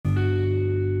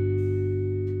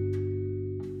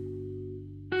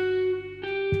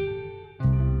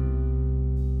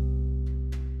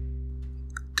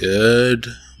Good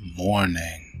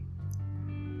morning.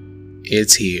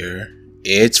 It's here.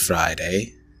 It's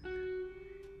Friday.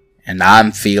 And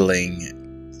I'm feeling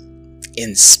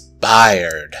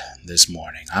inspired this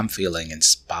morning. I'm feeling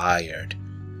inspired.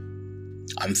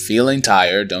 I'm feeling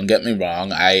tired. Don't get me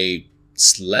wrong. I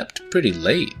slept pretty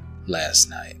late last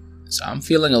night. So I'm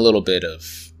feeling a little bit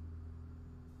of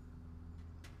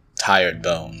tired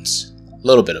bones. A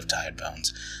little bit of tired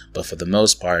bones. But for the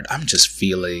most part, I'm just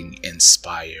feeling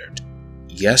inspired.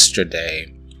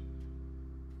 Yesterday,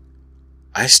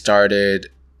 I started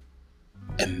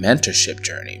a mentorship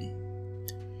journey,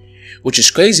 which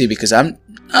is crazy because I'm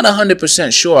not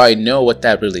 100% sure I know what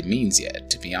that really means yet.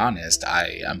 To be honest,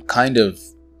 I'm kind of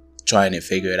trying to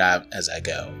figure it out as I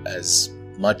go, as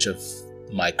much of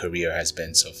my career has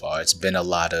been so far. It's been a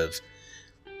lot of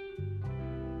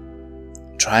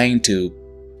trying to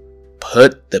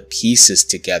put the pieces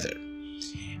together.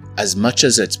 As much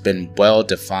as it's been well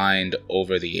defined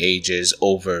over the ages,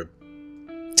 over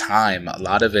time, a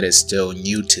lot of it is still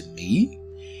new to me,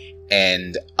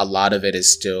 and a lot of it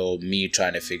is still me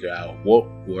trying to figure out what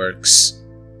works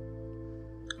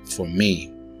for me,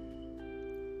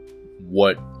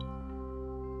 what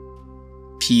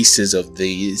pieces of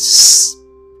this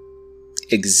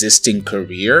existing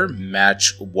career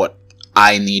match what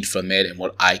I need from it and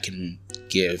what I can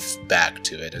give back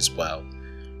to it as well.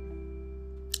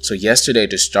 So yesterday,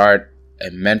 to start a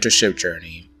mentorship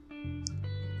journey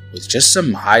with just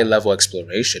some high-level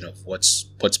exploration of what's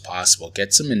possible,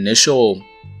 get some initial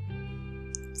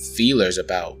feelers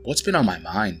about what's been on my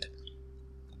mind,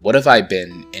 what have I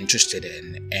been interested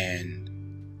in, and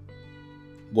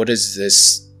what is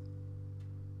this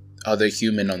other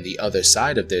human on the other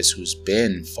side of this who's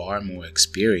been far more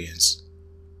experienced?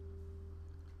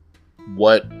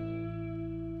 What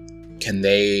can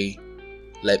they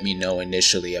let me know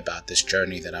initially about this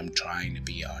journey that I'm trying to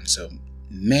be on? So,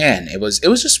 man, it was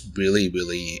just really,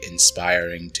 really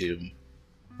inspiring to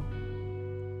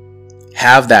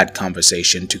have that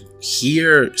conversation, to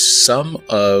hear some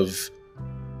of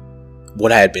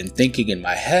what I had been thinking in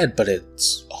my head, but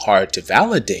it's hard to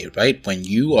validate, right? When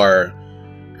you are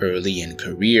early in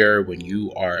career, when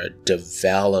you are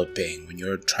developing, when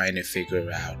you're trying to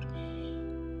figure out,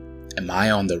 am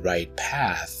I on the right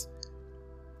path?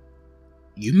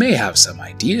 You may have some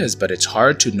ideas, but it's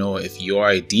hard to know if your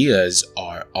ideas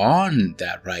are on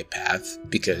that right path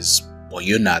because, well,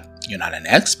 you're not an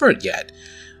expert yet.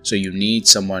 So you need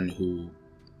someone who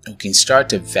can start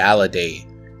to validate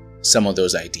some of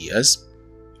those ideas.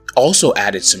 Also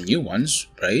added some new ones,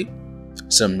 right?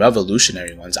 Some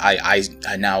revolutionary ones. I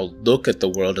now look at the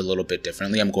world a little bit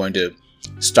differently. I'm going to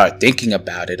start thinking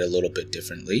about it a little bit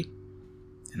differently.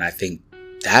 And I think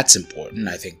that's important.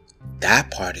 I think that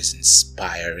part is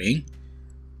inspiring.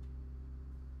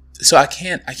 So I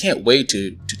can't wait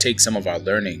to take some of our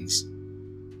learnings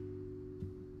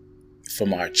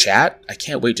from our chat. I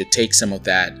can't wait to take some of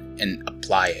that and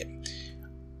apply it.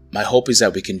 My hope is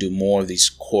that we can do more of these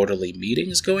quarterly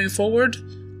meetings going forward,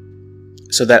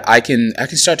 so that I can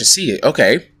start to see it.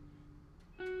 Okay,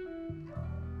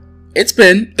 it's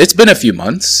been a few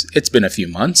months. It's been a few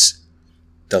months.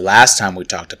 The last time we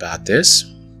talked about this,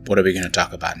 what are we going to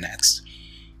talk about next?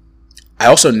 I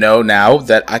also know now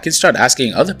that I can start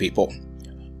asking other people,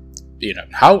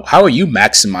 how are you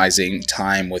maximizing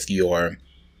time with your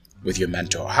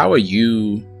mentor? How are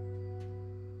you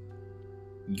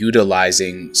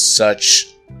utilizing such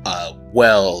a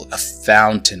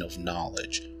fountain of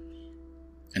knowledge?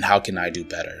 And how can I do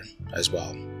better as well?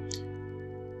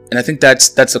 And I think that's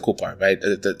the cool part, right?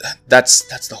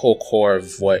 That's the whole core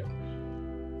of what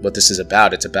this is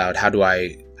about. It's about how do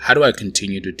I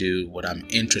continue to do what I'm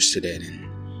interested in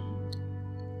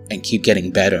and keep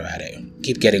getting better at it.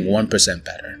 Keep getting 1%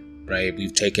 better, right?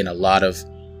 We've taken a lot of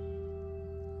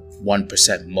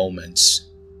 1% moments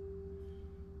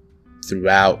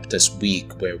throughout this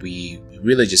week where we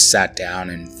really just sat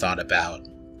down and thought about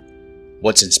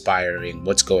what's inspiring,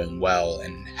 what's going well,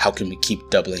 and how can we keep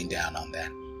doubling down on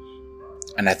that.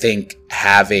 And I think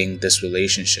having this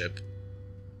relationship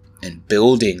and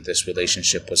building this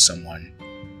relationship with someone,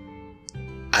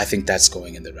 I think that's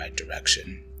going in the right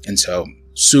direction. And so,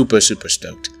 super, super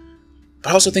stoked. But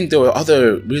I also think there were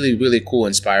other really, really cool,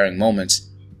 inspiring moments.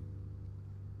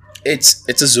 It's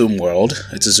a Zoom world.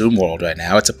 It's a Zoom world right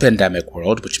now. It's a pandemic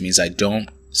world, which means I don't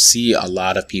see a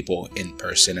lot of people in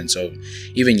person. And so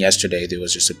even yesterday, there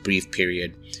was just a brief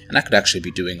period, and I could actually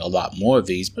be doing a lot more of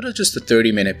these, but it was just a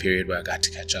 30-minute period where I got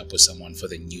to catch up with someone for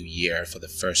the new year for the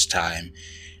first time.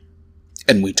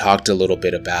 And we talked a little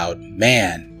bit about,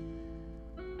 man,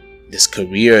 this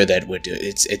career that we're doing,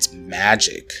 it's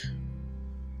magic.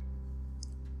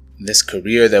 this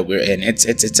career that we're in,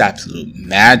 it's absolute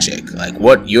magic. Like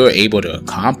what you're able to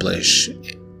accomplish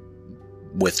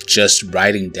with just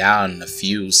writing down a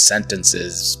few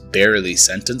sentences, barely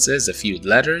sentences, a few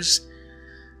letters,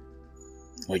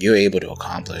 what you're able to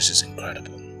accomplish is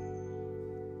incredible.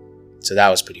 So that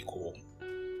was pretty cool.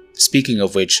 Speaking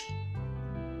of which,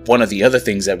 one of the other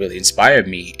things that really inspired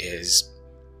me is,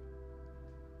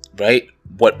 right,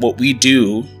 what we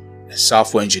do as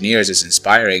software engineers is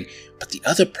inspiring, but the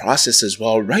other process as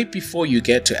well, right before you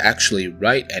get to actually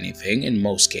write anything, in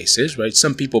most cases, right?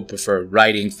 Some people prefer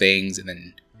writing things and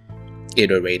then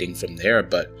iterating from there,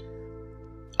 but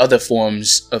other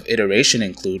forms of iteration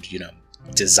include,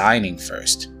 designing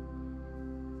first.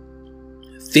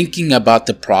 Thinking about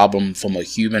the problem from a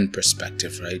human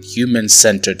perspective, right?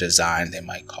 Human-centered design, they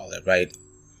might call it, right?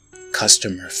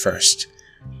 Customer first.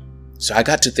 So I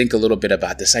got to think a little bit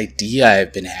about this idea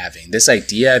I've been having,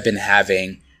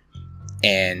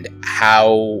 and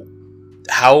how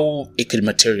it could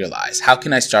materialize. How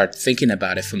can I start thinking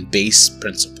about it from base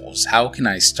principles? How can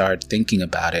I start thinking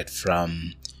about it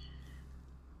from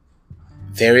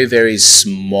very, very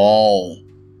small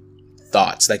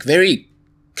thoughts, like very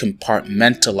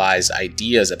compartmentalized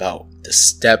ideas about the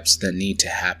steps that need to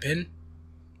happen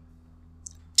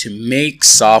to make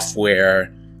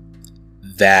software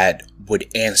that would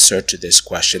answer to this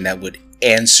question, that would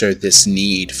answer this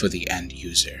need for the end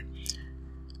user.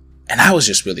 And that was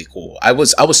just really cool. I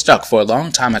was stuck for a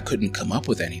long time. I couldn't come up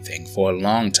with anything for a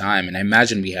long time. And I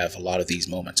imagine we have a lot of these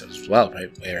moments as well, right?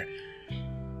 Where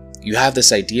you have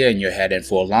this idea in your head and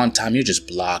for a long time you're just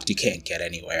blocked. You can't get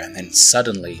anywhere. And then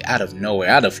suddenly, out of nowhere,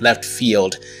 out of left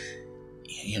field,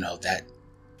 that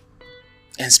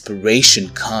inspiration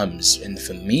comes. And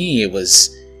for me, it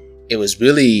was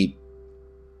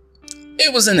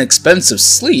an expensive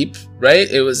sleep, right?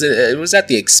 It was at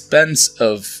the expense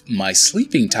of my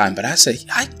sleeping time. But I said,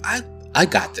 I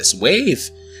got this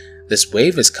wave. This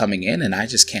wave is coming in and I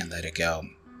just can't let it go,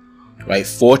 right?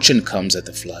 Fortune comes at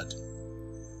the flood.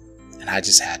 And I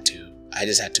just had to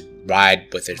ride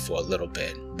with it for a little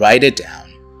bit. Write it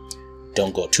down.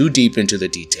 Don't go too deep into the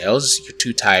details. You're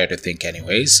too tired to think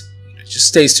anyways. Just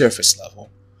stay surface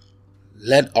level.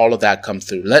 Let all of that come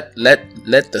through. Let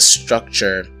the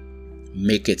structure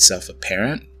make itself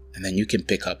apparent, and then you can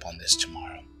pick up on this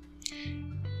tomorrow.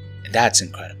 And that's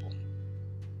incredible.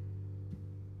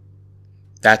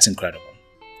 That's incredible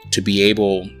to be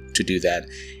able to do that.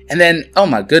 And then, oh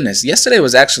my goodness, yesterday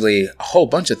was actually a whole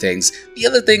bunch of things. The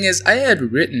other thing is I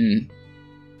had written,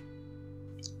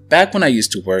 back when I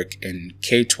used to work in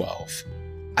K-12,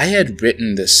 I had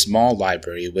written this small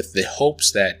library with the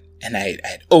hopes that, and I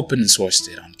had open sourced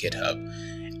it on GitHub,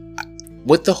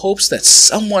 with the hopes that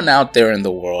someone out there in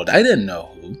the world, I didn't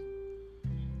know who,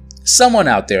 someone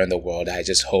out there in the world, I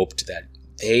just hoped that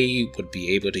they would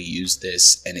be able to use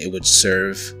this and it would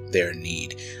serve their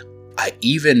need. I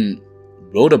even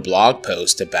wrote a blog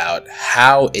post about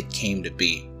how it came to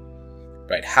be,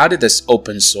 right? How did this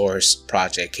open source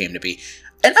project came to be?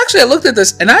 And actually I looked at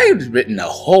this and I had written a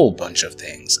whole bunch of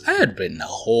things. I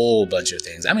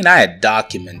mean, I had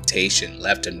documentation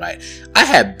left and right. I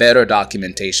had better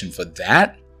documentation for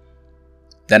that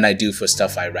than I do for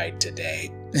stuff I write today.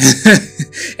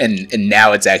 and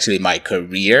now it's actually my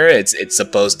career. It's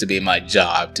supposed to be my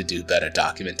job to do better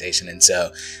documentation. And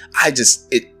so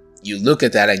you look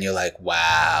at that and you're like,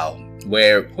 wow,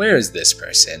 where is this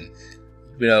person?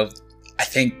 I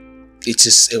think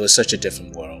it was such a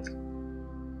different world.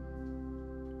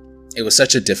 It was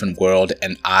such a different world,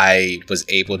 and I was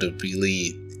able to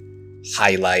really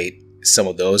highlight some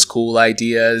of those cool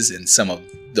ideas and some of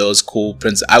those cool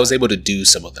principles. I was able to do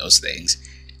some of those things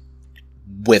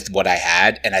with what I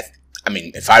had, and I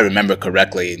mean, if I remember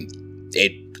correctly,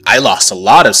 I lost a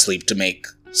lot of sleep to make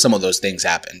some of those things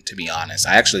happen, to be honest.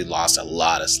 I actually lost a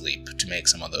lot of sleep to make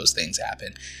some of those things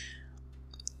happen.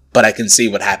 But I can see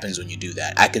what happens when you do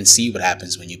that. I can see what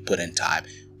happens when you put in time.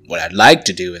 What I'd like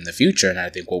to do in the future, and I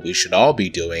think what we should all be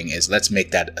doing, is let's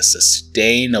make that a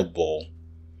sustainable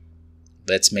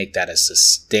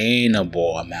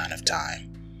amount of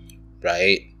time,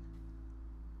 right?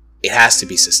 It has to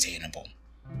be sustainable.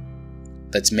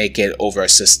 Let's make it over a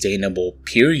sustainable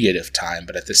period of time,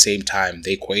 but at the same time,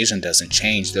 the equation doesn't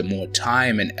change. The more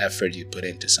time and effort you put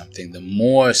into something, the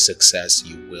more success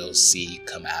you will see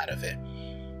come out of it.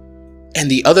 And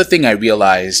the other thing I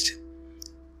realized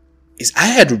is I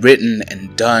had written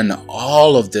and done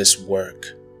all of this work.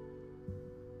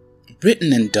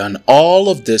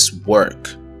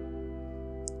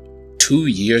 2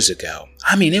 years ago.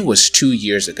 I mean, it was 2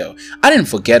 years ago. I didn't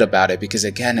forget about it because,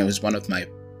 again, it was one of my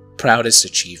proudest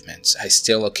achievements. I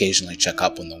still occasionally check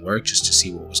up on the work just to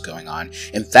see what was going on.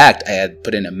 In fact, I had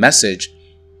put in a message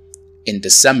in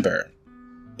December,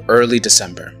 early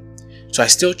December. So I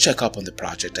still check up on the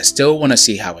project. I still want to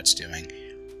see how it's doing.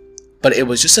 But it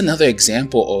was just another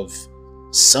example of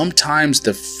sometimes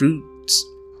the fruits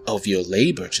of your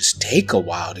labor just take a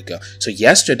while to go. So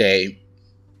yesterday,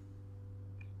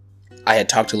 I had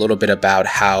talked a little bit about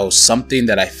how something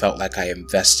that I felt like I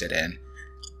invested in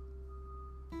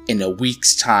a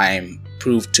week's time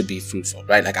proved to be fruitful,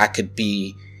 right? Like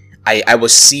I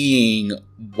was seeing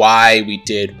why we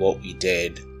did what we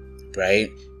did, right?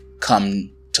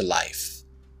 Come to life.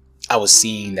 I was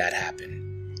seeing that happen.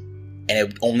 And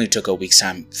it only took a week's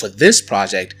time. For this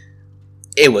project,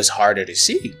 it was harder to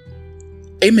see.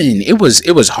 I mean, it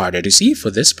was harder to see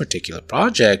for this particular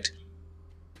project.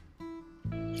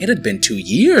 It had been 2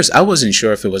 years. I wasn't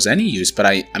sure if it was any use, but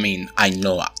I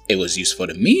know it was useful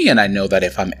to me, and I know that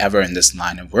if I'm ever in this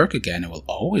line of work again, it will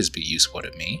always be useful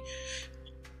to me.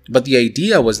 But the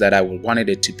idea was that I wanted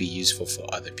it to be useful for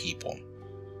other people.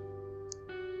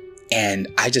 And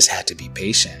I just had to be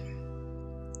patient,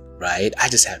 right? I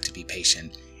just have to be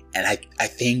patient. And I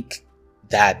think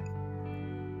that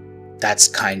that's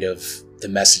kind of the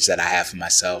message that I have for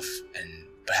myself and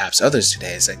perhaps others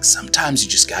today. Is like, sometimes you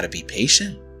just got to be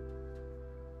patient.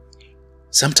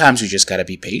 Sometimes you just got to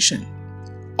be patient.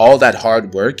 All that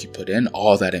hard work you put in,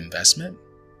 all that investment,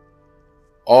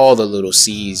 all the little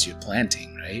seeds you're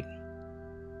planting, right?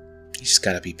 You just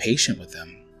got to be patient with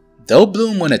them. They'll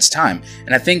bloom when it's time.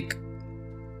 And I think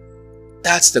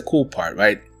that's the cool part,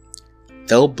 right?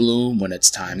 They'll bloom when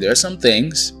it's time. There are some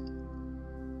things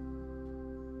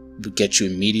will get you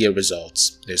immediate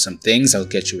results. There's some things that'll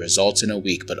get you results in a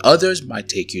week, but others might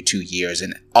take you 2 years,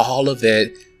 and all of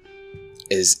it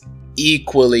is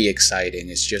equally exciting.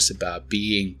 It's just about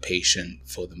being patient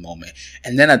for the moment.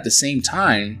 And then at the same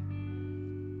time,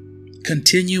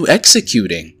 continue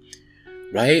executing,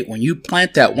 right? When you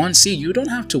plant that one seed, you don't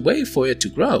have to wait for it to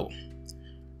grow,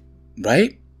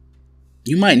 right?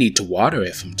 You might need to water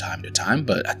it from time to time,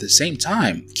 but at the same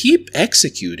time, keep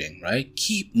executing, right?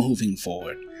 Keep moving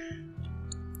forward.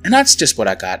 And that's just what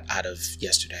I got out of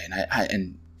yesterday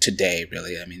and today,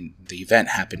 really. I mean, the event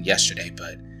happened yesterday,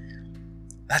 but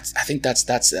I think that's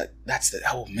the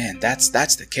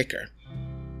kicker.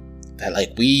 That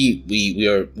like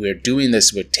we're doing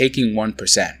this, we're taking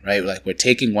 1%, right? Like we're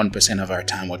taking 1% of our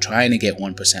time. We're trying to get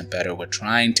 1% better. We're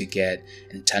trying to get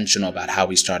intentional about how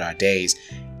we start our days.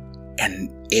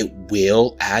 And it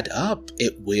will add up.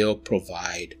 It will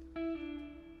provide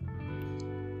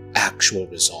actual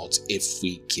results if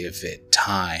we give it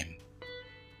time,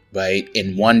 right?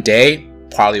 In one day,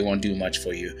 probably won't do much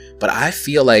for you. But I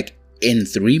feel like in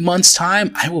 3 months'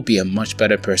 time, I will be a much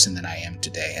better person than I am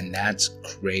today. And that's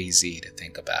crazy to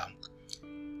think about.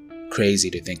 Crazy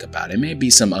to think about. It may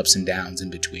be some ups and downs in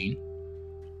between.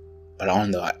 But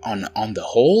on the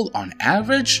whole, on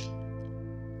average,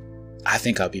 I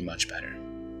think I'll be much better.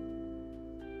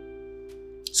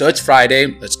 So it's Friday.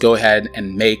 Let's go ahead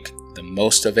and make the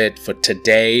most of it for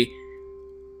today.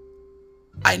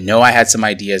 I know I had some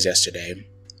ideas yesterday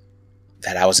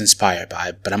that I was inspired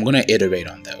by, but I'm going to iterate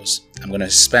on those. I'm going to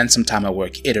spend some time at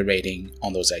work iterating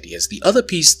on those ideas. The other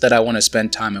piece that I want to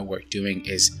spend time at work doing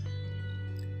is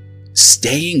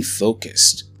staying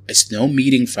focused. It's no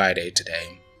meeting Friday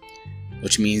today,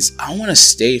 which means I want to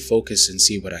stay focused and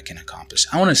see what I can accomplish.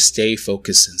 I want to stay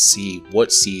focused and see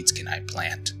what seeds can I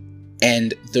plant.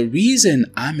 And the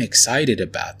reason I'm excited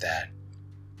about that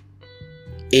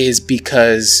is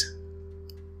because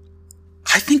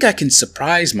I think I can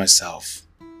surprise myself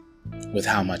with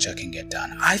how much I can get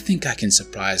done. I think I can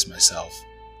surprise myself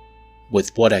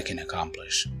with what I can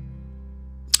accomplish.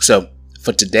 So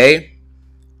for today,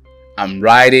 I'm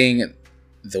riding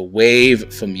the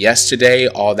wave from yesterday,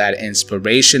 all that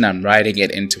inspiration. I'm riding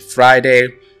it into Friday.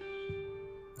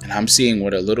 And I'm seeing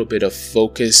what a little bit of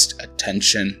focused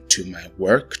attention to my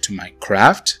work, to my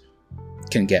craft,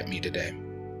 can get me today.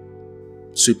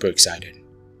 Super excited.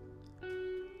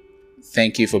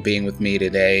 Thank you for being with me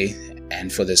today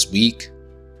and for this week.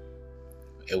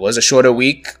 It was a shorter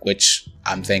week, which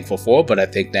I'm thankful for, but I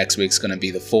think next week's going to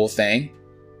be the full thing.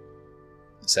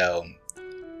 So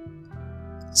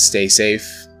stay safe,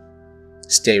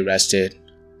 stay rested.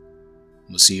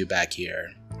 We'll see you back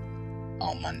here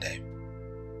on Monday.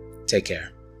 Take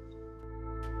care.